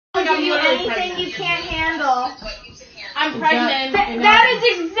anything you can't handle. I'm pregnant. That is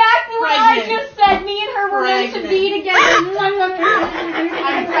exactly what I just said. Me and her were meant to be together. I'm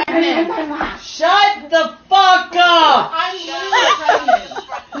pregnant. Shut the fuck up! I'm literally pregnant.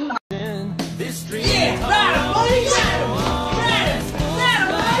 Yeah, ride 'em, buddy, ride 'em. Ride 'em,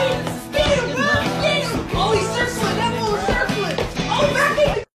 buddy. Speed 'em, run, get 'em. Oh, he's circling, that fool's circling. Oh, back in.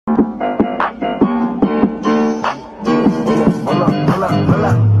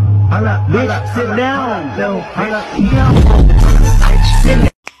 Bitch, sit down.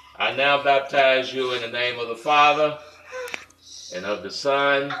 I now baptize you in the name of the Father, and of the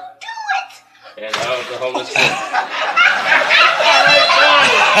Son, and of the Holy Spirit.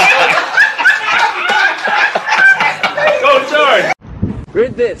 Go, George!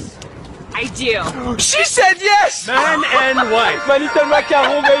 Read this. Ideal. She said yes! Man and wife. Manita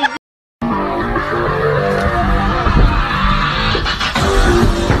macaron, baby.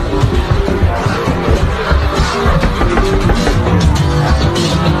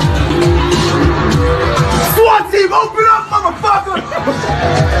 SWAT team, open up, motherfucker!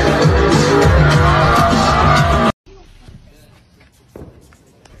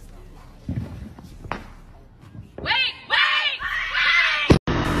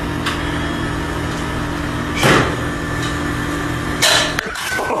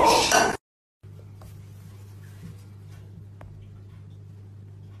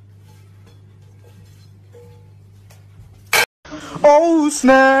 Oh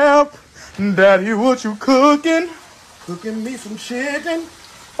snap, Daddy, what you cooking? Cooking me some chicken.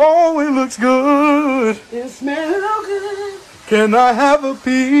 Oh, it looks good. It smells good. Can I have a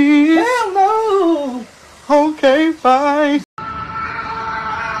piece? Hell no. Okay, fine.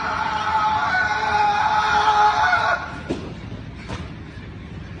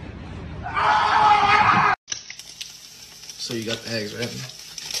 So you got the eggs, right?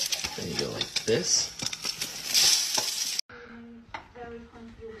 Then you go like this.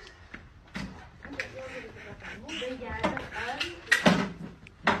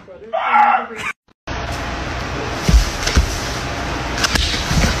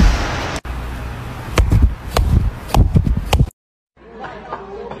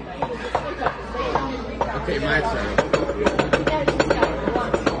 Okay, my turn.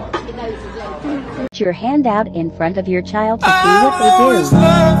 Put your hand out in front of your child to see what they do.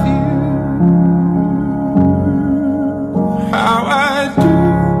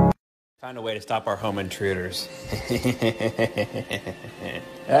 Found a way to stop our home intruders.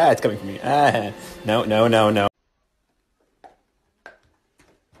 It's coming from me. No.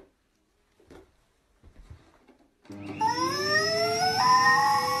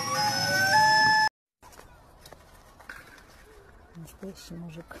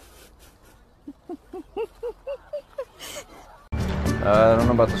 I don't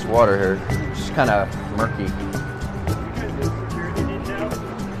know about this water here. It's just kind of murky.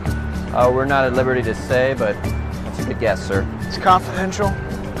 We're not at liberty to say, but that's a good guess, sir. It's confidential.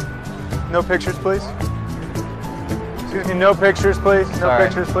 No pictures, please. Excuse me, no pictures, please. No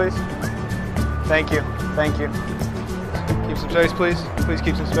pictures, please. Thank you. Thank you. Keep some space, please. Please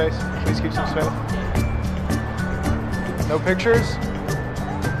keep some space. Please keep some space. No pictures?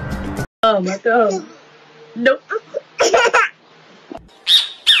 Oh my god. Nope.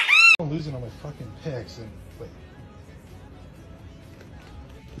 I'm losing all my fucking pics and wait.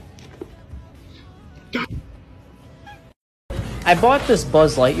 I bought this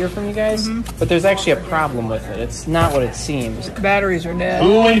Buzz Lightyear from you guys, but there's actually a problem with it. It's not what it seems. Batteries are dead.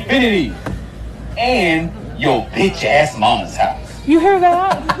 To infinity and your bitch ass mama's house. You hear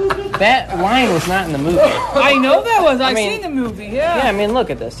that? That line was not in the movie. I know that was. I've seen the movie, yeah. Yeah, I mean, look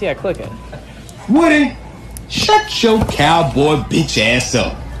at this. Yeah, click it. Woody, shut your cowboy bitch ass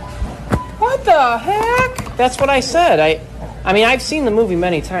up. What the heck? That's what I said. I mean, I've seen the movie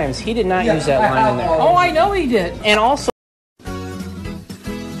many times. He did not use that line in there. Oh, I know he did. And also,